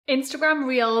Instagram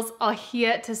Reels are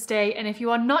here to stay, and if you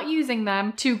are not using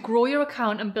them to grow your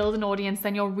account and build an audience,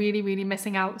 then you're really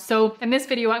missing out. So in this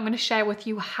video, I'm going to share with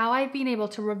you how I've been able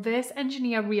to reverse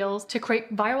engineer Reels to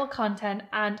create viral content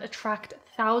and attract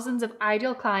thousands of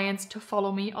ideal clients to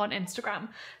follow me on Instagram.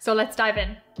 So let's dive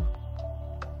in.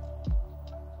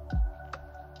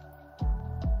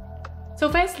 So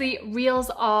firstly,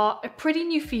 Reels are a pretty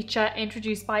new feature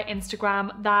introduced by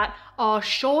Instagram that are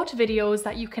short videos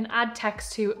that you can add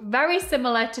text to, very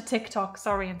similar to TikTok,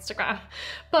 sorry Instagram,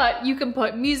 but you can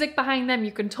put music behind them,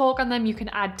 you can talk on them, you can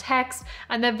add text,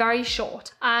 and they're very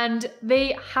short. And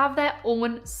they have their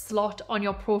own slot on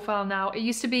your profile now. It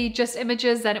used to be just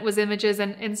images, then it was images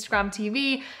and Instagram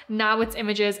TV, now it's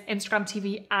images, Instagram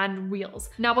TV, and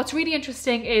Reels. Now what's really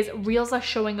interesting is Reels are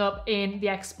showing up in the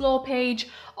Explore page,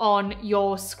 on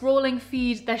your scrolling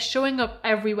feed, they're showing up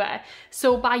everywhere.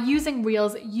 So by using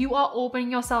Reels, you are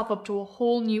opening yourself up to a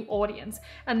whole new audience,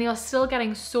 and they are still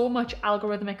getting so much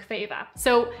algorithmic favor.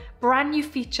 So brand new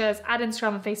features at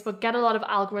Instagram and Facebook get a lot of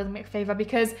algorithmic favor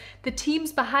because the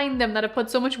teams behind them that have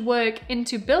put so much work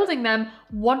into building them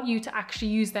want you to actually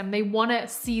use them. They want to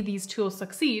see these tools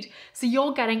succeed. So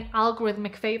you're getting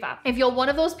algorithmic favor. If you're one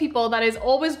of those people that is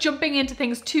always jumping into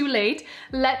things too late,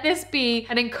 let this be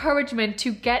an encouragement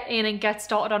to get in and get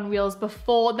started on Reels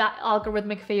before that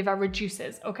algorithmic favor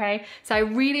reduces, okay? So I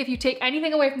really, if you take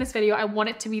anything away from this video, I want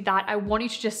it to be that. I want you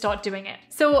to just start doing it.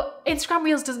 So Instagram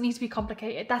Reels doesn't need to be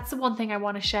complicated. That's the one thing I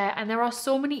want to share. And there are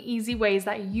so many easy ways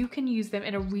that you can use them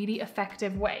in a really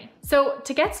effective way. So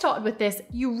to get started with this,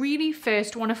 you really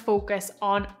first want to focus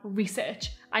on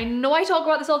research. I know I talk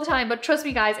about this all the time, but trust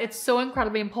me guys, it's so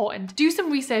incredibly important. Do some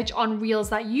research on Reels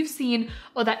that you've seen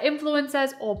other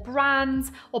influencers or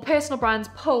brands or personal brands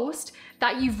post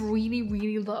that you've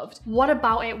really loved. What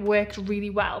about it worked really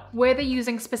well? Were they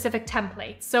using specific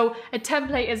templates? So a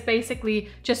template is basically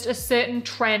just a certain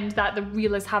trend that the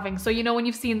reel is having. So you know when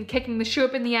you've seen kicking the shoe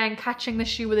up in the air and catching the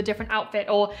shoe with a different outfit,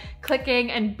 or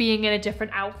clicking and being in a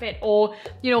different outfit, or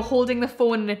you know holding the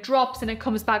phone and it drops and it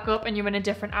comes back up and you're in a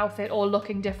different outfit or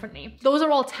looking differently. Those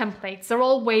are all templates. They're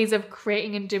all ways of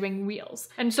creating and doing Reels.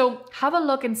 And so have a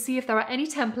look and see if there are any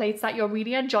templates that you're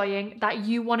really enjoying that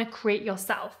you want to create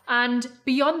yourself. And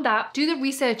beyond that, do the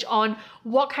research on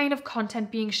what kind of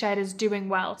content being shared is doing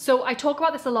well. So I talk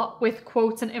about this a lot with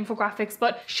quotes and infographics,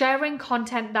 but sharing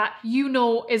content that you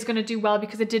know is going to do well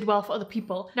because it did well for other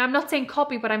people. Now I'm not saying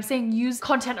copy, but I'm saying use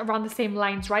content around the same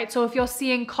lines, right? So if you're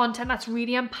seeing content that's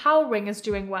really empowering is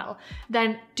doing well,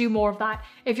 then do more of that.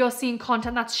 If you're seeing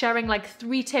content that's sharing like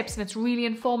 3 tips and it's really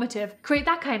informative, create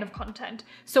that kind of content.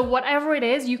 So whatever it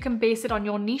is, you can base it on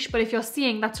your niche, but if you're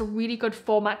seeing that's a really good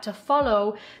format to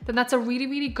follow, then that's a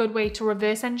really good way to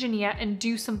reverse engineer and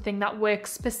do something that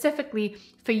works specifically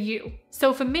for you.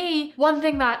 So for me, one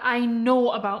thing that I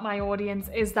know about my audience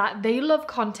is that they love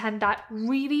content that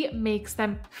really makes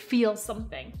them feel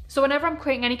something. So whenever I'm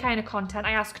creating any kind of content,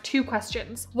 I ask 2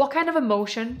 questions. What kind of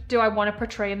emotion do I want to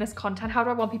portray in this content? How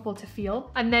do I want people to feel?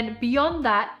 And then beyond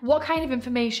that, what kind of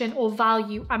information or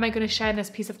value am I going to share in this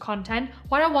piece of content?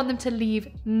 What do I want them to leave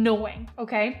knowing,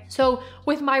 okay? So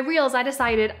with my Reels, I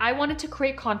decided I wanted to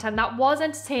create content that was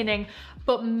entertaining,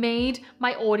 but made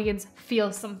my audience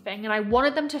feel something. And I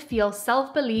wanted them to feel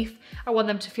self-belief, I wanted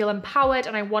them to feel empowered,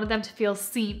 and I wanted them to feel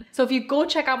seen. So if you go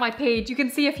check out my page, you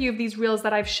can see a few of these Reels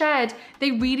that I've shared.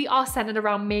 They really are centered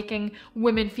around making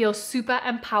women feel super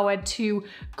empowered to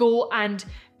go and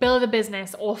build a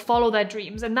business or follow their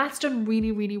dreams. And that's done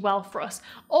really well for us.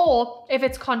 Or if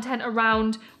it's content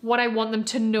around what I want them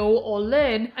to know or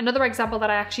learn, another example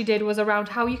that I actually did was around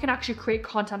how you can actually create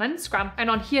content on Instagram. And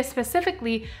on here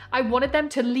specifically, I wanted them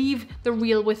to leave the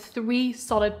reel with 3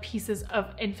 solid pieces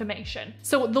of information.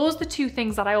 So those are the 2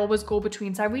 things that I always go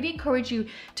between. So I really encourage you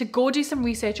to go do some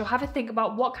research or have a think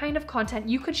about what kind of content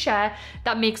you could share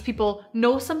that makes people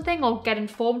know something or get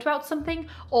informed about something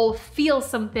or feel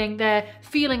something. They're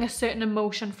feeling a certain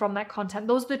emotion from that content.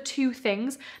 Those are the 2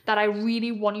 things that I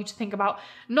really want you to think about,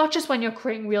 not just when you're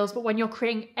creating Reels, but when you're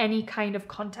creating any kind of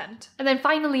content. And then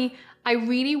finally, I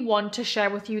really want to share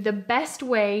with you the best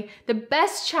way, the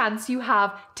best chance you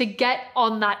have to get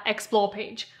on that Explore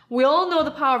page. We all know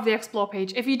the power of the Explore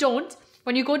page. If you don't,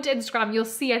 when you go into Instagram, you'll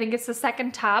see, I think it's the 2nd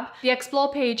tab. The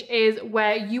Explore page is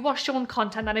where you are shown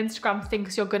content that Instagram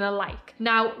thinks you're gonna like.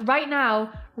 Now, right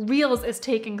now, Reels is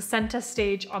taking center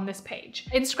stage on this page.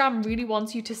 Instagram really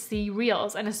wants you to see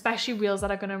Reels, and especially Reels that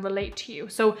are going to relate to you.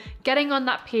 So getting on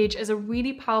that page is a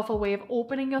really powerful way of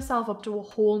opening yourself up to a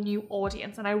whole new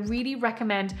audience. And I really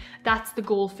recommend that's the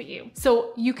goal for you.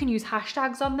 So you can use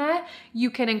hashtags on there.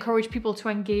 You can encourage people to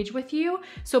engage with you.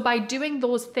 So by doing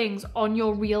those things on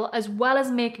your reel, as well as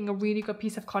making a really good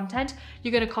piece of content,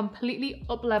 you're going to completely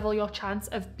up-level your chance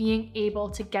of being able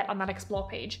to get on that explore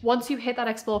page. Once you hit that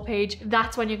explore page,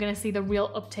 that's when you're going to see the real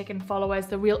uptick in followers,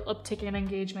 the real uptick in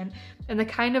engagement. And the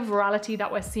kind of virality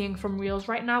that we're seeing from Reels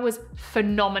right now is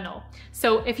phenomenal.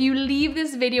 So if you leave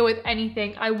this video with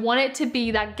anything, I want it to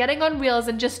be that getting on Reels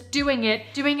and just doing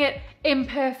it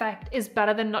imperfect is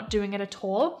better than not doing it at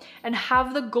all, and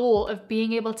have the goal of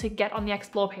being able to get on the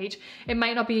explore page. It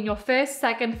might not be in your first,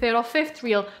 second, third, or fifth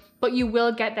reel, but you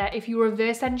will get there if you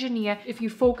reverse engineer, if you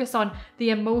focus on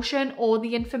the emotion or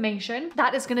the information.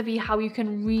 That is going to be how you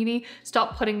can really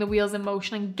start putting the wheels in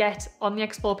motion and get on the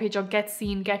explore page, or get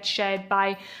seen, get shared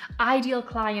by ideal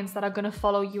clients that are going to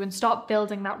follow you, and start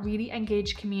building that really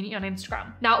engaged community on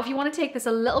Instagram. Now, if you want to take this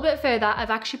a little bit further, I've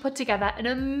actually put together an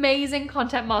amazing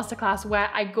content masterclass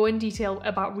where I go in detail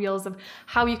about Reels, of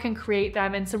how you can create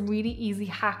them, and some really easy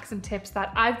hacks and tips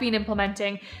that I've been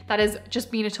implementing that has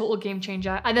just been a total game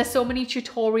changer. And there's so many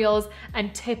tutorials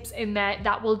and tips in there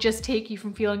that will just take you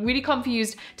from feeling really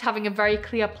confused to having a very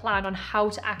clear plan on how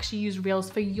to actually use Reels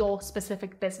for your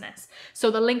specific business.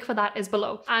 So the link for that is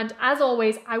below. And as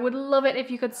always, I would love it if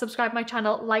you could subscribe my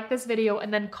channel, like this video,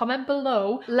 and then comment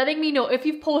below letting me know if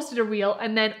you've posted a reel,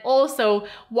 and then also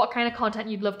what kind of content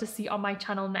you'd love to see on my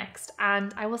channel next.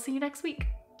 And I will see you next week.